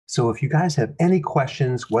So if you guys have any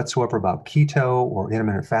questions whatsoever about keto or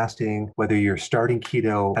intermittent fasting, whether you're starting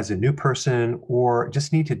keto as a new person or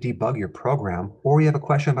just need to debug your program, or you have a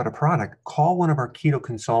question about a product, call one of our keto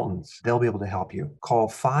consultants. They'll be able to help you. Call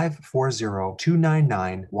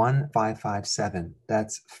 540-299-1557.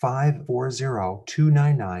 That's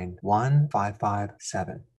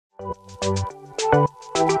 540-299-1557.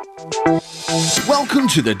 Welcome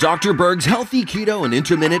to the Dr. Berg's Healthy Keto and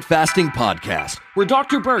Intermittent Fasting Podcast, where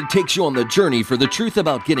Dr. Berg takes you on the journey for the truth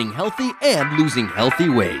about getting healthy and losing healthy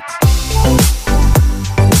weight.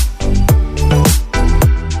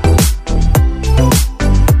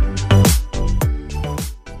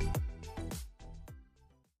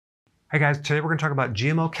 Hey guys, today we're going to talk about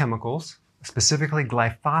GMO chemicals, specifically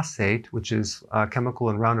glyphosate, which is a chemical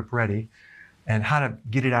in Roundup Ready, and how to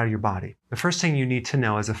get it out of your body. The first thing you need to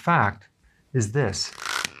know as a fact is this.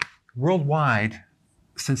 Worldwide,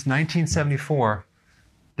 since 1974,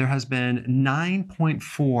 there has been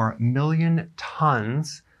 9.4 million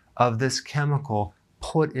tons of this chemical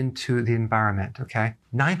put into the environment, okay?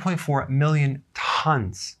 9.4 million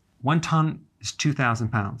tons. 1 ton is 2,000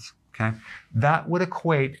 pounds, okay? That would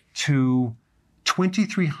equate to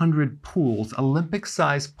 2,300 pools,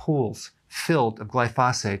 Olympic-sized pools filled of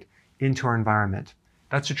glyphosate into our environment.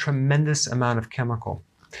 That's a tremendous amount of chemical.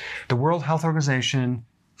 The World Health Organization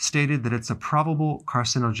stated that it's a probable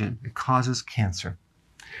carcinogen. It causes cancer.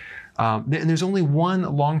 And there's only one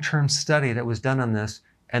long-term study that was done on this,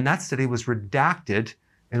 and that study was redacted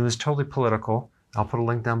and it was totally political. I'll put a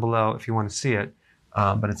link down below if you want to see it,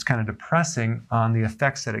 but it's kind of depressing on the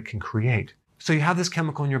effects that it can create. So you have this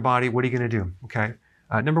chemical in your body, what are you going to do? Okay.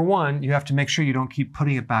 Number one, you have to make sure you don't keep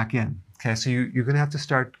putting it back in. Okay, so you're going to have to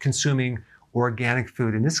start consuming organic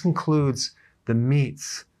food, and this includes the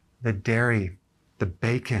meats, the dairy, the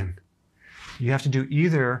bacon. You have to do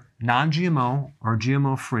either non-GMO or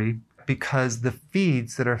GMO-free because the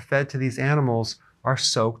feeds that are fed to these animals are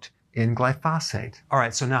soaked in glyphosate. All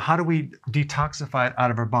right, so now how do we detoxify it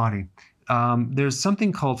out of our body? There's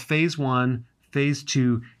something called phase 1, phase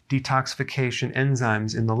 2 detoxification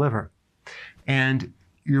enzymes in the liver. And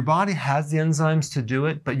your body has the enzymes to do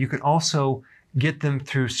it, but you can also get them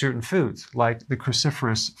through certain foods, like the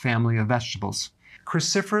cruciferous family of vegetables.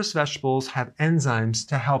 Cruciferous vegetables have enzymes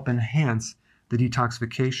to help enhance the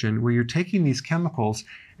detoxification, where you're taking these chemicals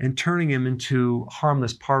and turning them into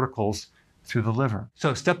harmless particles through the liver.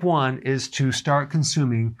 So step 1 is to start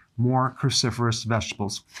consuming more cruciferous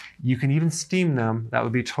vegetables. You can even steam them. That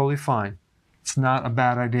would be totally fine. It's not a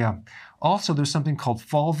bad idea. Also, there's something called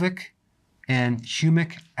fulvic and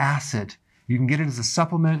humic acid. You can get it as a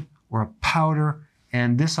supplement or a powder,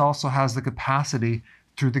 and this also has the capacity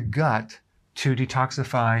through the gut to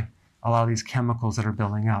detoxify a lot of these chemicals that are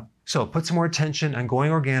building up. So put some more attention on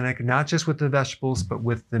going organic, not just with the vegetables, but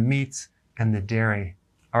with the meats and the dairy.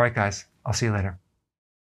 All right, guys, I'll see you later.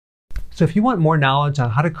 So if you want more knowledge on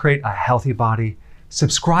how to create a healthy body,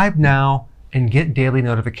 subscribe now and get daily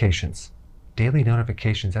notifications. Daily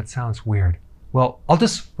notifications, that sounds weird. Well, I'll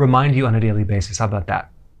just remind you on a daily basis. How about that?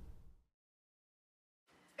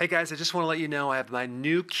 Hey guys, I just want to let you know I have my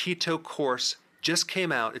new keto course just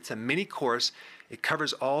came out. It's a mini course. It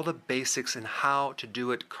covers all the basics and how to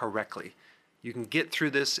do it correctly. You can get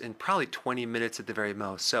through this in probably 20 minutes at the very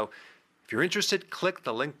most. So if you're interested, click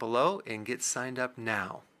the link below and get signed up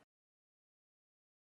now.